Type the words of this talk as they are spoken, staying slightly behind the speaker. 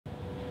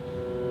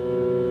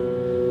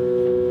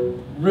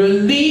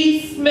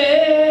Release me.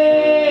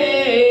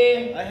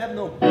 I have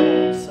no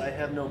balls. I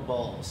have no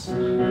balls.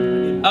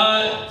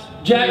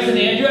 Jackson,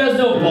 Andrew has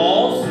no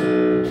balls.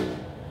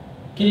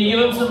 Can you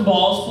give him some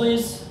balls,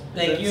 please?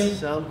 Thank you. Does it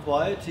sound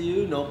quiet to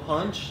you? No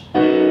punch?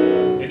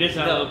 It did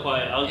sound a little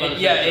quiet. I was about to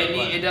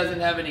say it doesn't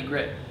have any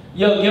grit.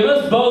 Yo, give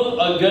us both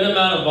a good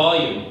amount of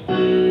volume.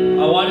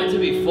 I want it to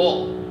be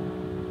full.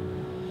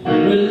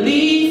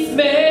 Release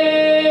me.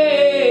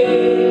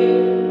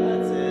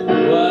 That's it.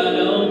 Why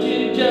don't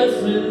you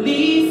just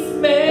release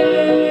me?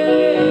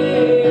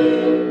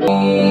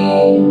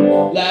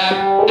 Like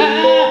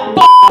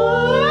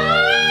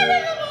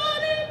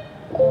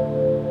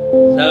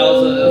that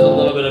was a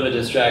little bit of a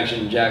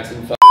distraction.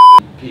 Jackson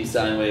peace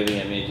sign waving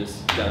at me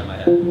just got in my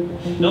head.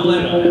 Don't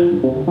blame it on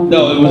him.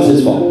 No, it was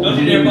his fault. Don't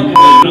you dare fucking blame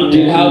it on him.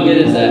 Dude, how good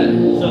is that?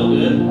 So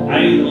good. I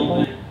ate the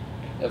whole thing.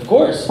 Of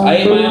course. I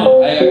ate my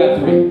own. I got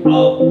 3. Oh.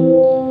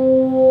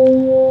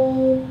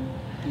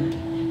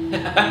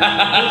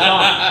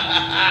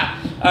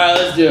 Alright,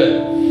 let's do it.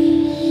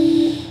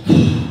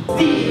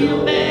 Steal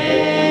me.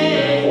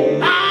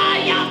 Ah,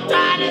 y'all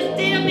trying to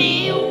steal me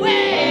away.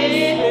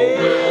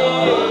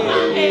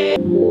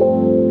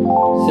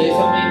 Say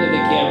something to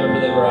the camera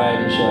for the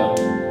variety show.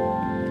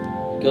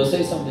 Go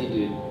say something,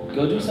 dude.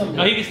 Go do something.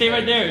 No, he can stay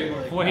right there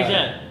where he's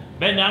at.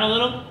 Bend down a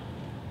little.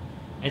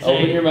 And say,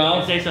 open your mouth.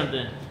 And say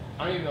something.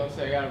 I don't even know what to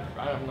say.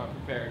 I'm not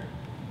prepared.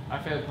 I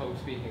failed public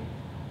speaking.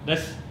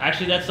 That's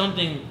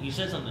something. You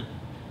said something.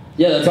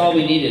 Yeah, that's all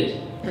we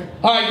needed.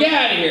 Alright, get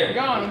out of here.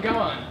 I'm going.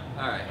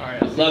 Alright.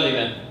 Alright. Love you,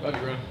 man. Love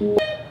you, bro.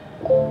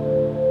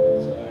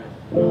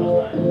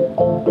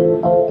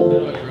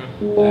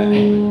 Alright.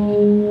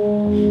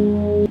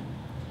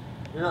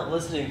 You're not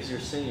listening because you're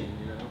singing,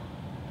 you know?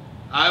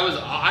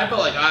 I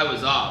felt like I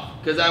was off.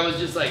 Because I was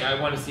just like, I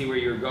want to see where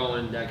you're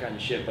going, that kind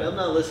of shit. But I'm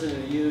not listening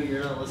to you,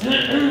 you're not listening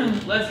to me.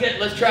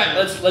 let's try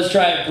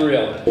it for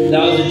real.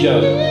 That was a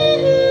joke.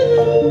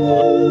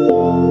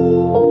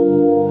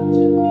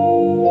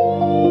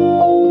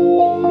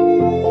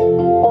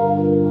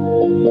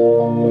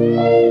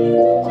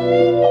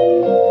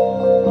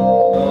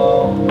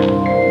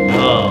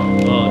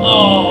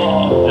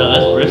 No,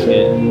 that's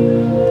brisket.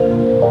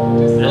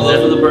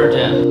 That's for the burnt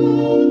end.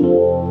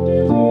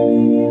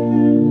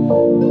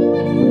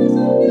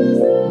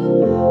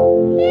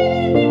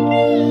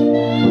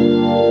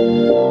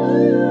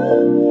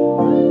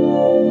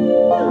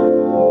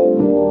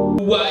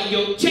 While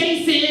you're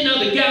chasing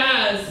other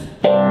guys,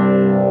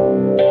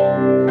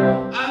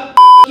 I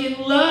fucking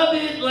love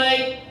it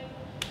like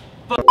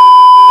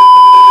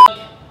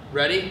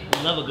Ready?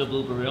 I love a good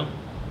blooper reel.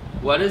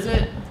 What is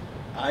it?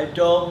 I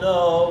don't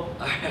know.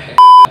 Alright.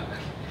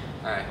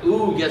 Alright.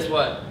 Ooh, guess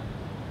what?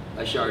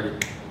 I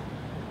sharded.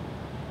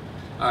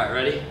 Alright,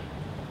 ready?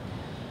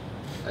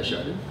 I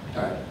sharded.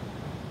 Alright.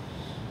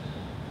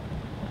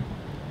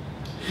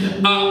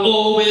 I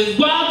always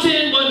watch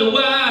and wonder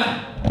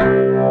why